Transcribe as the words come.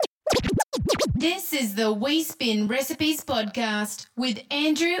This is the We Spin Recipes podcast with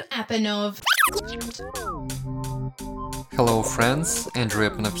Andrew Apanov. Hello friends, Andrew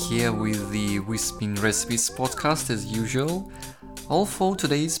Apanov here with the We Spin Recipes podcast as usual. Although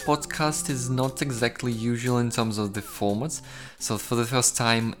today's podcast is not exactly usual in terms of the format, so for the first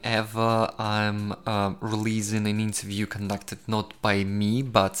time ever I'm releasing an interview conducted not by me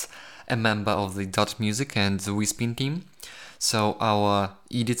but a member of the Dot Music and the We Spin team. So our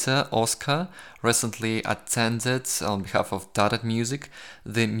editor, Oscar, recently attended, on behalf of Dotted Music,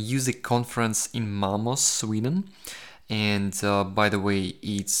 the music conference in Malmö, Sweden. And by the way,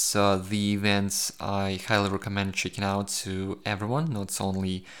 it's the event I highly recommend checking out to everyone, not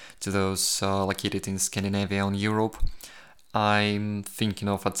only to those located in Scandinavia and Europe. I'm thinking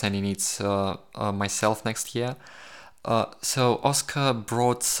of attending it myself next year. So Oscar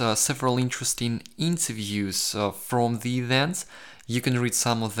brought several interesting interviews from the event. You can read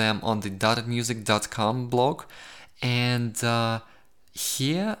some of them on the dottedmusic.com blog. And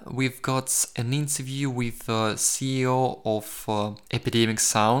here we've got an interview with CEO of Epidemic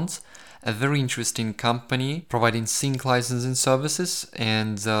Sound, a very interesting company providing sync licensing services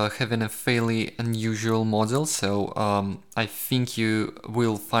and having a fairly unusual model. So I think you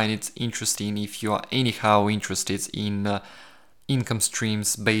will find it interesting if you are anyhow interested in income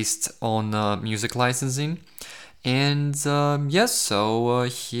streams based on music licensing. And yes, so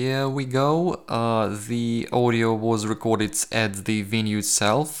here we go. The audio was recorded at the venue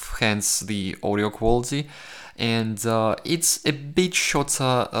itself, hence the audio quality. And it's a bit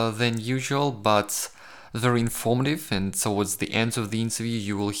shorter than usual, but very informative. And towards the end of the interview,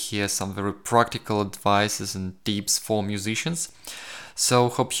 you will hear some very practical advices and tips for musicians. So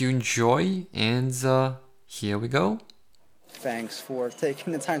hope you enjoy, and here we go. Thanks for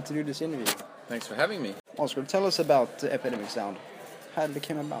taking the time to do this interview. Thanks for having me. Oscar, tell us about Epidemic Sound. How did it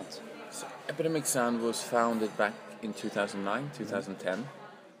come about? So, Epidemic Sound was founded back in 2009, 2010,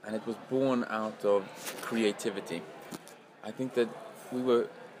 and it was born out of creativity. I think that we were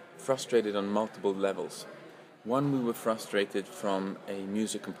frustrated on multiple levels. One, we were frustrated from a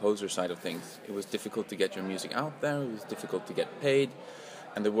music composer side of things. It was difficult to get your music out there, it was difficult to get paid,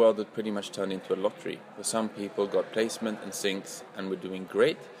 and the world had pretty much turned into a lottery, where some people got placement and syncs and were doing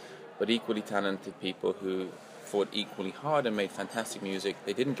great, but equally talented people who fought equally hard and made fantastic music,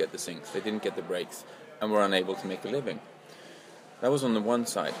 they didn't get the syncs, they didn't get the breaks, and were unable to make a living. That was on the one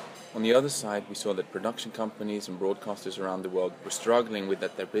side. On the other side, we saw that production companies and broadcasters around the world were struggling with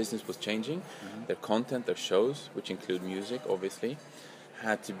that their business was changing. Their content, their shows, which include music, obviously,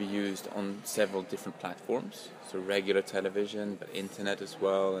 had to be used on several different platforms. So regular television, but internet as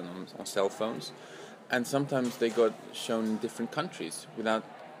well, and on cell phones. And sometimes they got shown in different countries without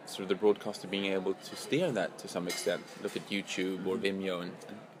sort of the broadcaster being able to steer that to some extent. Look at YouTube or Vimeo and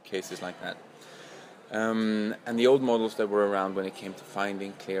cases like that. And the old models that were around when it came to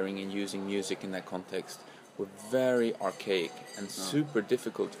finding, clearing and using music in that context were very archaic and super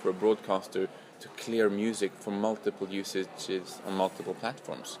difficult for a broadcaster to clear music for multiple usages on multiple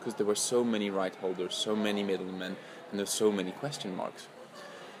platforms, because there were so many right holders, so many middlemen, and there's so many question marks.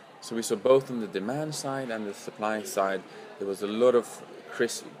 So we saw both on the demand side and the supply side, there was a lot of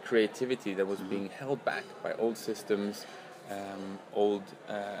creativity that was being held back by old systems, old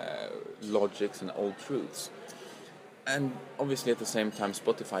logics and old truths. And obviously at the same time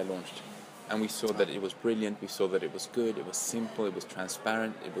Spotify launched, and we saw that it was brilliant, we saw that it was good, it was simple, it was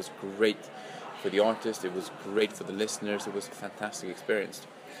transparent, it was great for the artist, it was great for the listeners, it was a fantastic experience.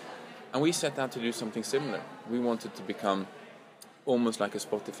 And we set out to do something similar. We wanted to become almost like a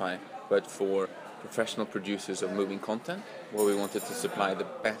Spotify, but for professional producers of moving content, where we wanted to supply the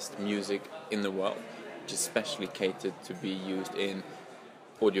best music in the world, which is specially catered to be used in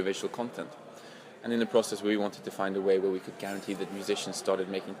audiovisual content. And in the process, we wanted to find a way where we could guarantee that musicians started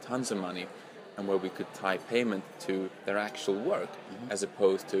making tons of money, and where we could tie payment to their actual work, as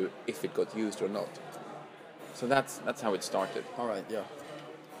opposed to if it got used or not. So that's how it started. All right, yeah.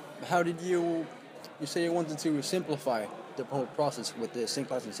 How did you say you wanted to simplify the whole process with the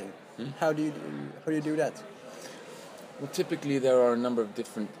sync licensing? How do you do that? Well, typically there are a number of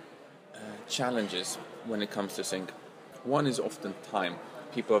different challenges when it comes to sync. One is often time.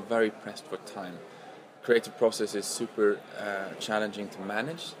 People are very pressed for time. Creative process is super challenging to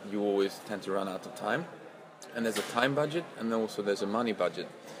manage. You always tend to run out of time. And there's a time budget, and also there's a money budget.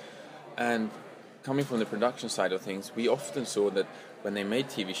 And coming from the production side of things, we often saw that when they made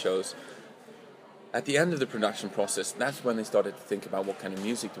TV shows, at the end of the production process, that's when they started to think about what kind of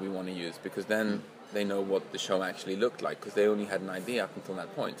music do we want to use, because then they know what the show actually looked like, because they only had an idea up until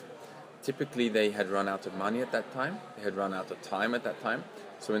that point. Typically they had run out of money at that time, they had run out of time at that time,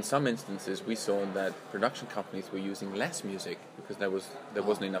 So in some instances, we saw that production companies were using less music because there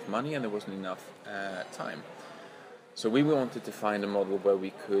wasn't enough money and there wasn't enough time. So we wanted to find a model where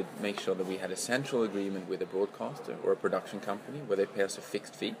we could make sure that we had a central agreement with a broadcaster or a production company where they pay us a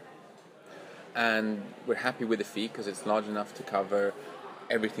fixed fee. And we're happy with the fee because it's large enough to cover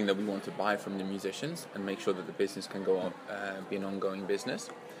everything that we want to buy from the musicians and make sure that the business can go on, be an ongoing business.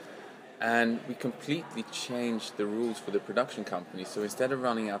 And we completely changed the rules for the production company. So instead of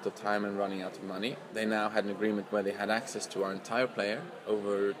running out of time and running out of money, they now had an agreement where they had access to our entire player,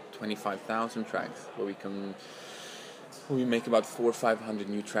 over 25,000 tracks, where we make about 400 or 500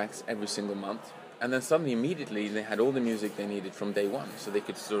 new tracks every single month. And then suddenly, immediately, they had all the music they needed from day one. So they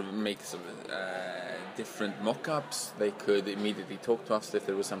could sort of make some different mock-ups. They could immediately talk to us if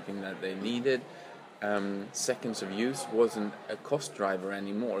there was something that they needed. Seconds of use wasn't a cost driver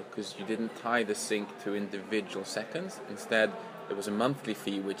anymore because you didn't tie the sync to individual seconds. Instead, there was a monthly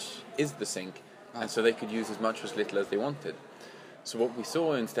fee, which is the sync. And so they could use as much or as little as they wanted. So what we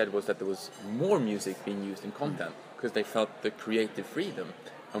saw instead was that there was more music being used in content because they felt the creative freedom.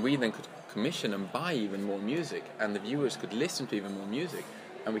 And we then could commission and buy even more music, and the viewers could listen to even more music,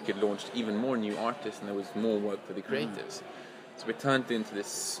 and we could launch even more new artists, and there was more work for the creatives. So we turned it into this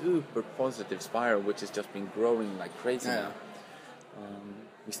super positive spiral, which has just been growing like crazy now.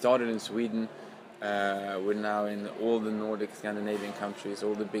 We started in Sweden. We're now in all the Nordic, Scandinavian countries,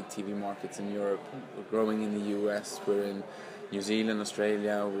 all the big TV markets in Europe. We're growing in the US. We're in New Zealand,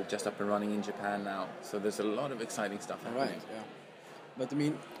 Australia. We're just up and running in Japan now. So there's a lot of exciting stuff happening. Right, yeah. But I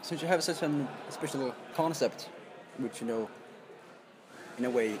mean, since you have such a special concept, which, in a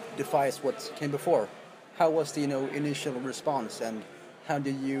way defies what came before, how was the, initial response, and how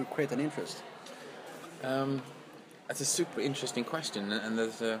did you create an interest? That's a super interesting question, and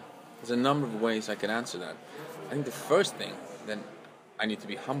there's a number of ways I can answer that. I think the first thing that I need to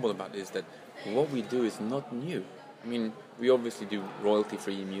be humble about is that what we do is not new. I mean, we obviously do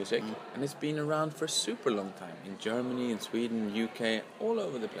royalty-free music, and it's been around for a super long time in Germany, in Sweden, UK, all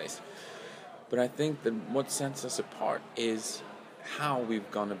over the place. But I think that what sets us apart is how we've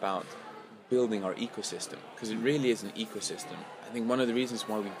gone about building our ecosystem, because it really is an ecosystem. I think one of the reasons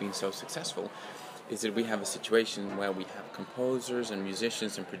why we've been so successful is that we have a situation where we have composers and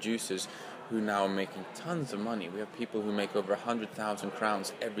musicians and producers who now are making tons of money. We have people who make over 100,000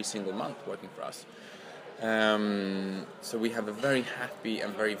 crowns every single month working for us. So we have a very happy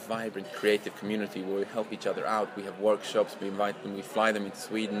and very vibrant creative community where we help each other out. We have workshops, we invite them, we fly them into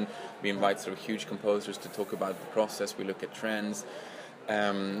Sweden, we invite sort of huge composers to talk about the process, we look at trends.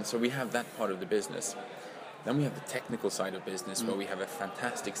 So we have that part of the business. Then we have the technical side of business where we have a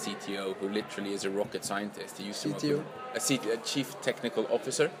fantastic CTO who literally is a rocket scientist. He used to CTO? A Chief Technical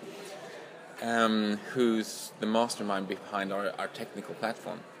Officer, who's the mastermind behind our technical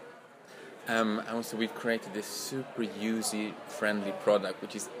platform. And so we've created this super user-friendly product,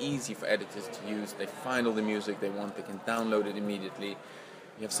 which is easy for editors to use. They find all the music they want, they can download it immediately.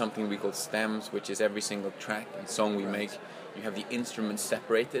 We have something we call stems, which is every single track and song we make. You have the instruments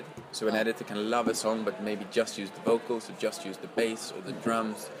separated, so an editor can love a song but maybe just use the vocals, or just use the bass or the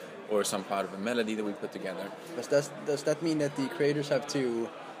drums, or some part of a melody that we put together. Does that mean that the creators have to...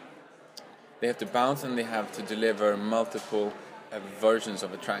 They have to bounce and they have to deliver multiple versions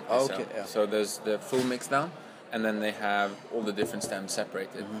of a track. Okay, yeah. So there's the full mix down, and then they have all the different stems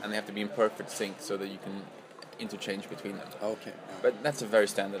separated, and they have to be in perfect sync so that you can interchange between them. Okay. Yeah. But that's a very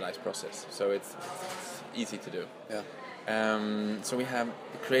standardized process, so it's easy to do. Yeah. So we have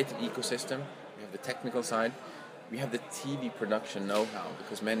the creative ecosystem, we have the technical side, we have the TV production know-how,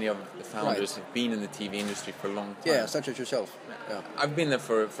 because many of the founders have been in the TV industry for a long time. Yeah, such as yourself. Yeah. I've been there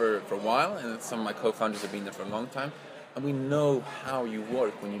for a while, and some of my co-founders have been there for a long time, and we know how you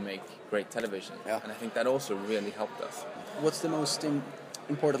work when you make great television. Yeah. And I think that also really helped us. What's the most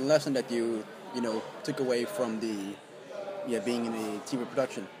important lesson that you took away from being in the TV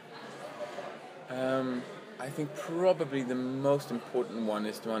production? I think probably the most important one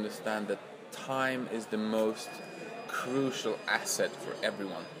is to understand that time is the most crucial asset for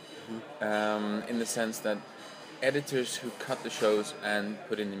everyone. In the sense that editors who cut the shows and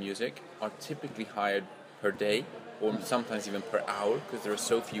put in the music are typically hired per day, or sometimes even per hour, because there are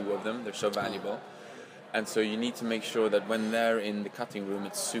so few of them, they're so valuable. And so you need to make sure that when they're in the cutting room,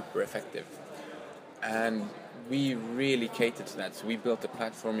 it's super effective. And we really cater to that. So we built a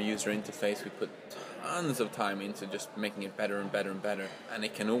platform, a user interface. We put tons of time into just making it better and better and better. And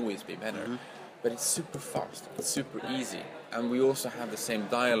it can always be better. But it's super fast. It's super easy. And we also have the same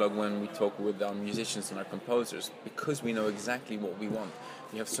dialogue when we talk with our musicians and our composers, because we know exactly what we want.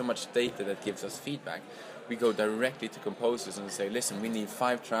 We have so much data that gives us feedback. we go directly to composers and say, listen, we need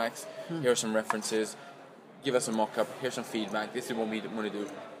 5 tracks, here are some references, give us a mock-up, here's some feedback, this is what we want to do.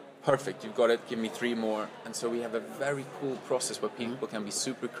 Perfect, you've got it, give me 3 more. And so we have a very cool process where people can be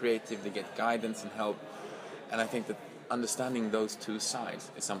super creative, they get guidance and help. And I think that understanding those two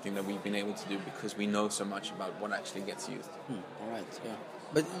sides is something that we've been able to do because we know so much about what actually gets used. All right, yeah.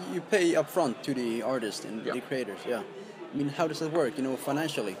 But you pay upfront to the artist and the creators, yeah. I mean, how does that work,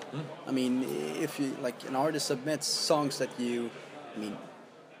 financially? I mean, if you, like, an artist submits songs that they're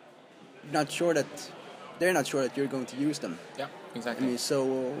not sure that you're going to use them. Yeah, exactly.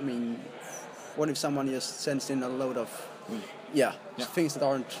 What if someone just sends in a load of, things that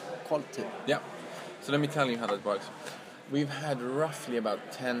aren't quality? Yeah. So let me tell you how that works. We've had roughly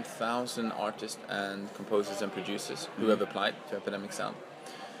about 10,000 artists and composers and producers who have applied to Epidemic Sound.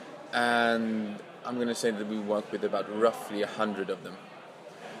 And I'm going to say that we work with about roughly 100 of them.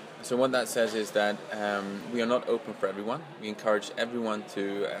 So what that says is that we are not open for everyone. We encourage everyone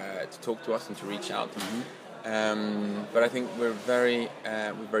to talk to us and to reach out. But I think we're very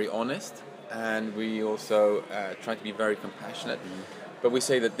honest, and we also try to be very compassionate. But we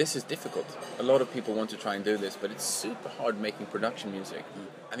say that this is difficult. A lot of people want to try and do this, but it's super hard making production music.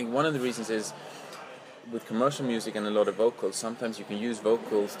 I think one of the reasons is with commercial music and a lot of vocals, sometimes you can use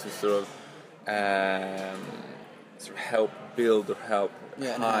vocals to sort of help build or help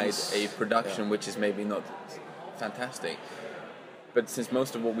hide a production which is maybe not fantastic. But since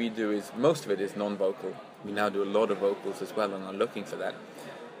most of it is non-vocal, we now do a lot of vocals as well and are looking for that.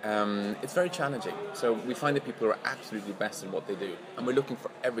 It's very challenging. So we find that people are absolutely best in what they do, and we're looking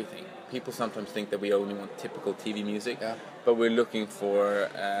for everything. People sometimes think that we only want typical TV music, but we're looking for,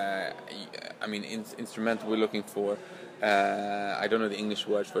 instrumental. We're looking for, I don't know the English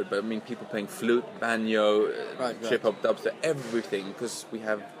words for it, but I mean people playing flute, banjo, trip hop, dubstep, everything, because we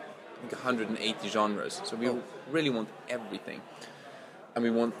have 180 genres. So we really want everything, and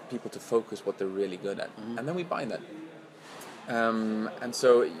we want people to focus what they're really good at, and then we buy that. And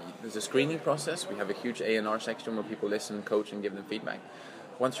so there's a screening process. We have a huge A&R section where people listen, coach, and give them feedback.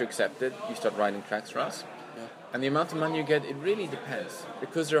 Once you're accepted, you start writing tracks for us. And the amount of money you get, it really depends.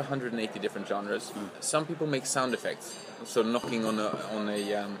 Because there are 180 different genres, some people make sound effects. So knocking on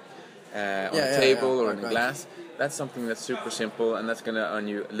a table or in a glass, that's something that's super simple, and that's going to earn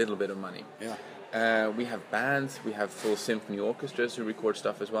you a little bit of money. We have bands, we have full symphony orchestras who record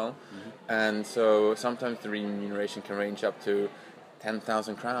stuff as well. And so sometimes the remuneration can range up to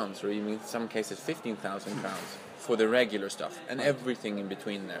 10,000 crowns, or even in some cases 15,000 crowns for the regular stuff, and everything in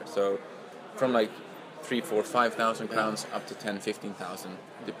between there. So from like 3, 4, 5,000 crowns up to 10, 15,000,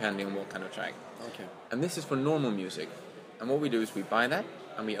 depending on what kind of track. And this is for normal music. And what we do is we buy that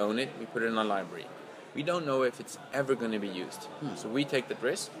and we own it, we put it in our library. We don't know if it's ever going to be used. So we take that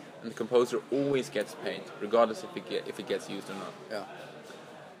risk, and the composer always gets paid, regardless if it gets used or not.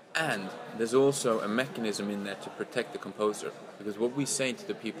 And there's also a mechanism in there to protect the composer, because what we say to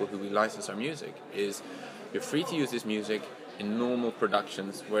the people who we license our music is, you're free to use this music in normal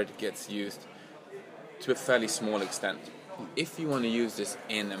productions where it gets used to a fairly small extent. If you want to use this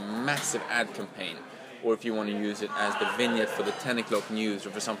in a massive ad campaign, or if you want to use it as the vignette for the 10 o'clock news, or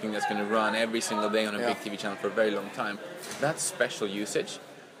for something that's going to run every single day on a big TV channel for a very long time, that's special usage.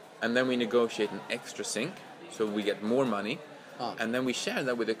 And then we negotiate an extra sync, so we get more money, and then we share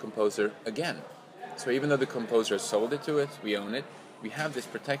that with the composer again. So even though the composer sold it to us, we own it, we have this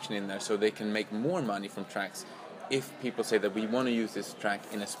protection in there so they can make more money from tracks if people say that we want to use this track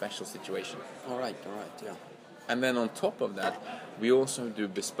in a special situation. All right, And then on top of that, we also do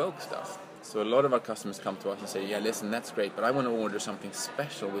bespoke stuff. So a lot of our customers come to us and say, listen, that's great, but I want to order something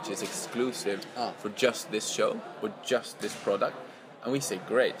special which is exclusive for just this show or just this product. And we say,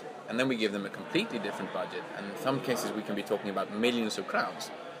 great. And then we give them a completely different budget. And in some cases, we can be talking about millions of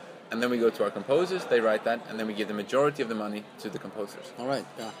crowns. And then we go to our composers, they write that, and then we give the majority of the money to the composers. All right,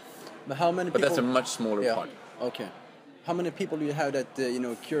 But how many people... But that's a much smaller part. Okay. How many people do you have that,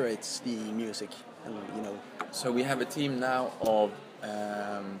 curates the music? And, So we have a team now of...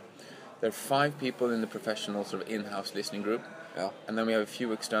 there are 5 people in the professional sort of in-house listening group. And then we have a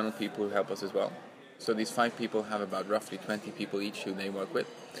few external people who help us as well. So these 5 people have about roughly 20 people each who they work with.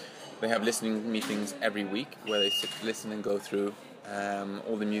 They have listening meetings every week where they listen and go through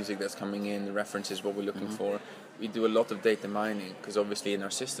all the music that's coming in, the references, what we're looking for. We do a lot of data mining, because obviously in our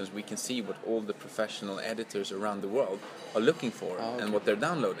systems we can see what all the professional editors around the world are looking for and what they're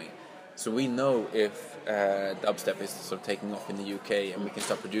downloading. So we know if dubstep is sort of taking off in the UK, and we can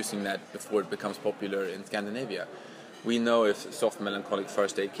start producing that before it becomes popular in Scandinavia. We know if soft melancholic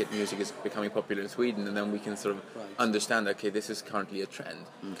first aid kit music is becoming popular in Sweden, and then we can sort of understand, okay, this is currently a trend.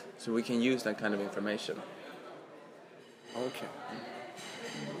 So we can use that kind of information. Okay.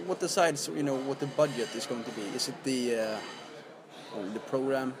 What decides, what the budget is going to be? Is it the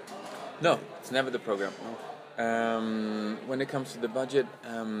program? No, it's never the program. No. When it comes to the budget,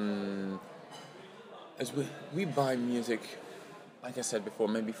 as we buy music, like I said before,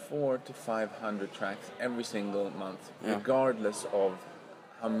 maybe 400 to 500 tracks every single month, Yeah. regardless of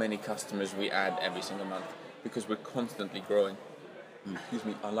how many customers we add every single month, because we're constantly growing. Excuse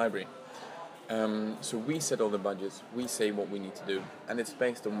me, our library. So we set all the budgets, we say what we need to do, and it's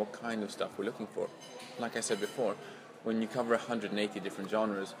based on what kind of stuff we're looking for. Like I said before, when you cover 180 different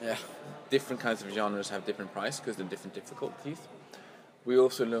genres, Yeah. different kinds of genres have different price because they're different difficulties. We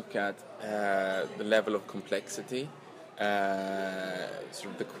also look at the level of complexity,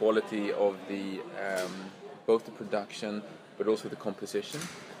 sort of the quality of the both the production but also the composition,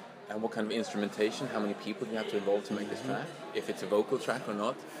 and what kind of instrumentation, how many people you have to involve to make this track, if it's a vocal track or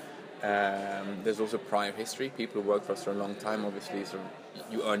not. There's also prior history. People who work for us for a long time, obviously, sort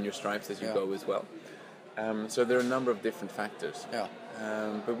of, you earn your stripes as you Yeah. go as well. So there are a number of different factors. Yeah.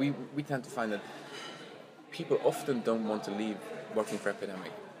 But we tend to find that people often don't want to leave working for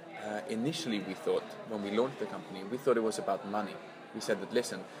Epidemic. Initially, we thought, when we launched the company, we thought it was about money. We said that,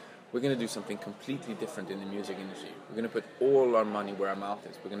 listen, we're going to do something completely different in the music industry. We're going to put all our money where our mouth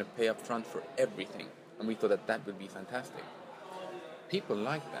is. We're going to pay up front for everything. And we thought that that would be fantastic. People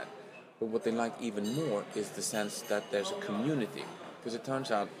like that. But what they like even more is the sense that there's a community. Because it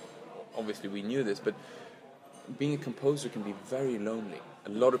turns out, obviously we knew this, but being a composer can be very lonely. A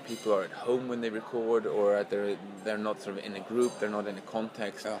lot of people are at home when they record, or they're not sort of in a group, they're not in a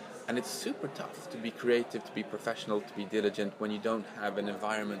context. Yeah. And it's super tough to be creative, to be professional, to be diligent when you don't have an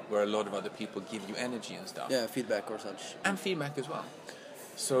environment where a lot of other people give you energy and stuff. Yeah, feedback or such. And feedback as well.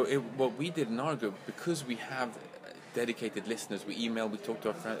 So what we did in our group, because we have dedicated listeners, we email, we talk to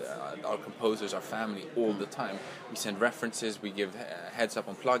our composers, our family all the time. We send references, we give heads up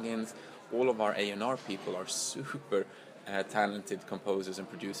on plugins. All of our A&R people are super talented composers and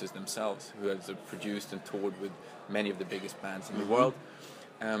producers themselves, who have produced and toured with many of the biggest bands in the world.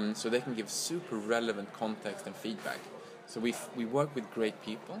 So they can give super relevant context and feedback. So we work with great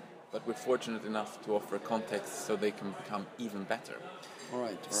people, but we're fortunate enough to offer a context so they can become even better. All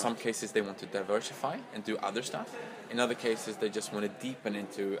right. In some cases they want to diversify and do other stuff. In other cases they just want to deepen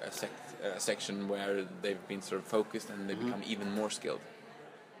into a section where they've been sort of focused and they become even more skilled.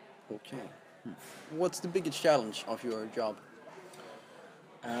 Okay. What's the biggest challenge of your job?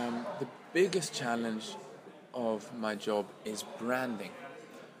 The biggest challenge of my job is branding.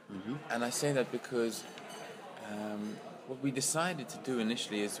 And I say that because what we decided to do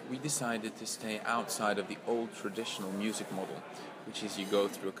initially is we decided to stay outside of the old traditional music model, which is you go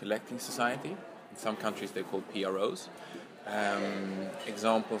through a collecting society. In some countries they're called PROs.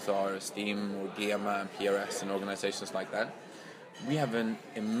 Examples are Steam or GEMA and PRS and organizations like that. We have an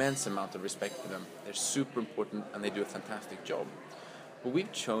immense amount of respect for them. They're super important and they do a fantastic job. But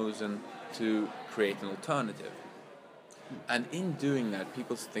we've chosen to create an alternative. And in doing that,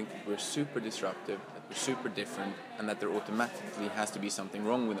 people think that we're super disruptive, that we're super different, and that there automatically has to be something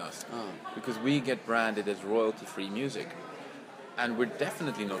wrong with us. Because we get branded as royalty-free music. And we're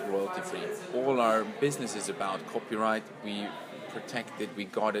definitely not royalty-free. All our business is about copyright. We protect it, we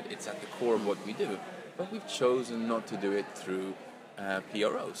guard it, it's at the core of what we do. But we've chosen not to do it through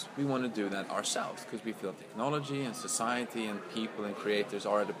PROs. We want to do that ourselves because we feel technology and society and people and creators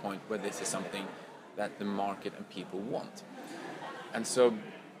are at a point where this is something that the market and people want. And so,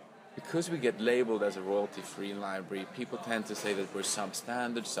 because we get labeled as a royalty-free library, people tend to say that we're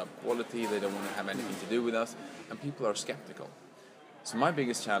substandard, sub-quality, they don't want to have anything to do with us, and people are skeptical. So my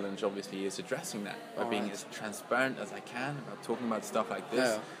biggest challenge, obviously, is addressing that by being as transparent as I can about talking about stuff like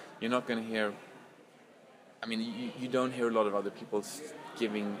this. Yeah. You're not going to hear... I mean, you don't hear a lot of other people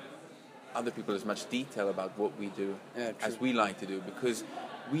giving other people as much detail about what we do as we like to do, because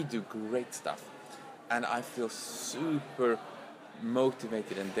we do great stuff. And I feel super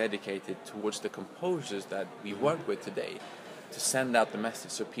motivated and dedicated towards the composers that we work with today to send out the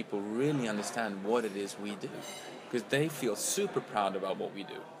message so people really understand what it is we do. Because they feel super proud about what we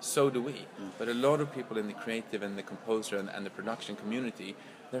do. So do we. But a lot of people in the creative and the composer and the production community,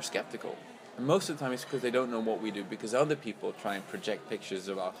 they're skeptical. And most of the time it's because they don't know what we do, because other people try and project pictures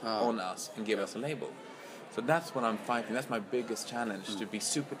of us on us and give us a label. So that's what I'm fighting. That's my biggest challenge, to be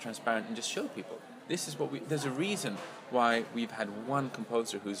super transparent and just show people. This is what there's a reason why we've had one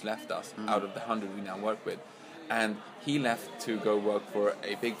composer who's left us out of the 100 we now work with. And he left to go work for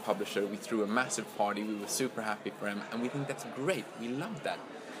a big publisher. We threw a massive party. We were super happy for him. And we think that's great. We love that.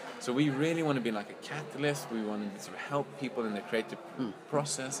 So we really want to be like a catalyst. We want to sort of help people in the creative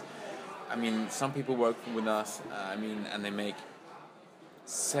process. I mean, some people work with us, and they make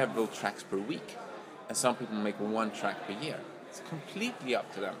several tracks per week, and some people make one track per year. It's completely up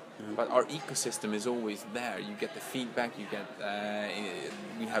to them. But our ecosystem is always there. You get the feedback. You get.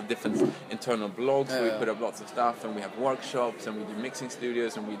 We have different internal blogs where we put up lots of stuff, and we have workshops, and we do mixing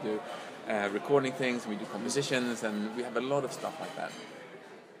studios, and we do recording things, and we do compositions, and we have a lot of stuff like that.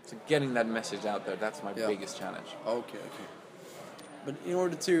 So getting that message out there, that's my biggest challenge. Okay. But in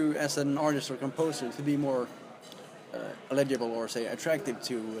order to, as an artist or composer, to be more eligible or say attractive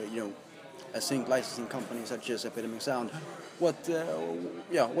to a sync licensing company such as Epidemic Sound,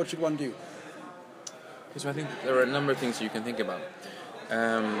 what should one do? So I think there are a number of things you can think about.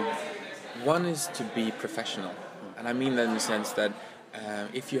 One is to be professional, and I mean that in the sense that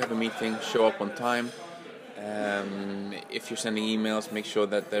if you have a meeting, show up on time. If you're sending emails, make sure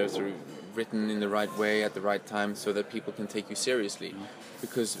that there's written in the right way at the right time so that people can take you seriously.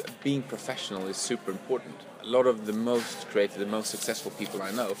 Because being professional is super important. A lot of the most creative, the most successful people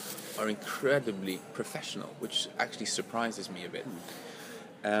I know are incredibly professional, which actually surprises me a bit.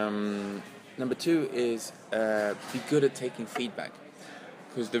 Number two is be good at taking feedback.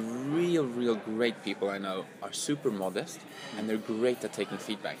 Because the real great people I know are super modest and they're great at taking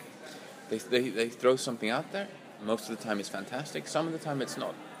feedback. They throw something out there. Most of the time it's fantastic. Some of the time it's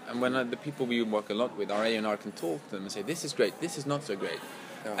not. And when the people we work a lot with, our A&R can talk to them and say, this is great, this is not so great.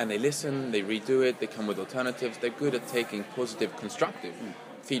 Yeah. And they listen, they redo it, they come with alternatives. They're good at taking positive, constructive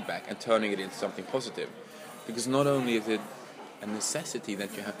feedback and turning it into something positive. Because not only is it a necessity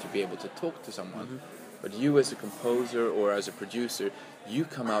that you have to be able to talk to someone, but you as a composer or as a producer, you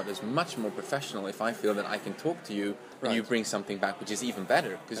come out as much more professional if I feel that I can talk to you and you bring something back which is even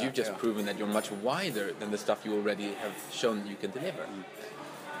better, because you've just proven that you're much wider than the stuff you already have shown you can deliver.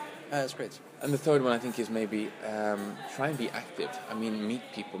 That's great. And the third one I think is maybe try and be active. I mean, meet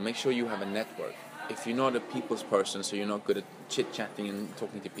people. Make sure you have a network. If you're not a people's person, so you're not good at chit-chatting and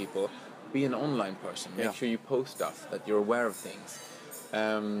talking to people, be an online person. Make sure you post stuff, that you're aware of things.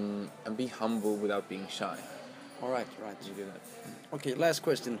 And be humble without being shy. All right. You do that. Okay, last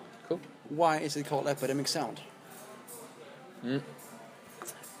question. Cool. Why is it called Epidemic Sound?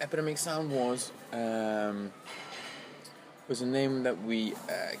 Epidemic Sound was a name that we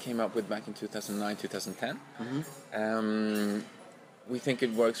came up with back in 2009, 2010. We think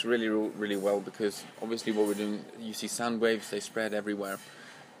it works really, really well because obviously what we're doing, you see sound waves, they spread everywhere.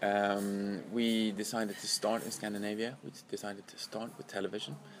 We decided to start in Scandinavia. We decided to start with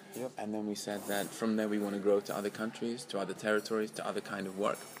television. And then we said that from there we want to grow to other countries, to other territories, to other kind of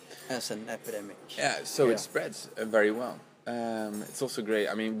work. As an epidemic. It spreads very well. It's also great.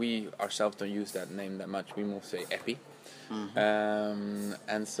 I mean, we ourselves don't use that name that much. We more say epi.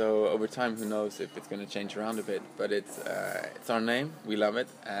 And so over time, who knows if it's going to change around a bit. But it's our name. We love it.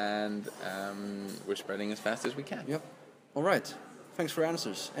 And we're spreading as fast as we can. Yep. All right. Thanks for your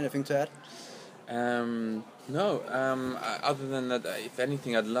answers. Anything to add? No. Other than that, if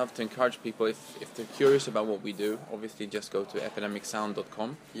anything, I'd love to encourage people, if they're curious about what we do, obviously just go to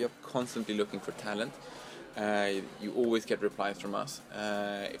epidemicsound.com. Constantly looking for talent. You always get replies from us.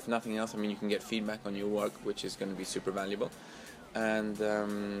 If nothing else, I mean, you can get feedback on your work, which is going to be super valuable. And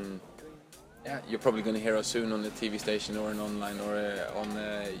you're probably going to hear us soon on the TV station or online or on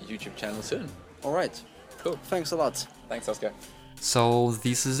the YouTube channel soon. All right. Cool. Thanks a lot. Thanks, Oscar. So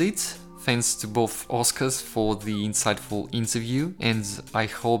this is it. Thanks to both Oscars for the insightful interview, and I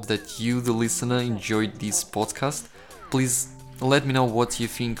hope that you, the listener, enjoyed this podcast. Please let me know what you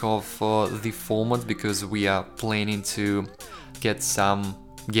think of the format, because we are planning to get some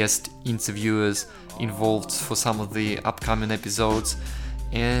guest interviewers involved for some of the upcoming episodes.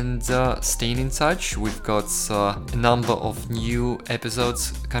 And staying in touch, we've got a number of new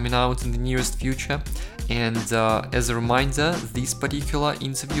episodes coming out in the nearest future. And as a reminder, this particular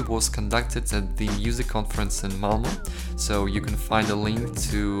interview was conducted at the music conference in Malmö, so you can find a link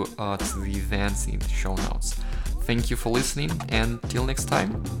to the events in the show notes. Thank you for listening, and till next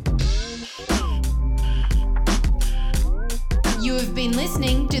time. You have been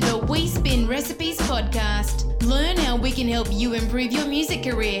listening to the We Spin Recipes podcast. Learn how we can help you improve your music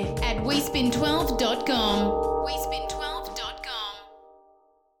career at wespin12.com.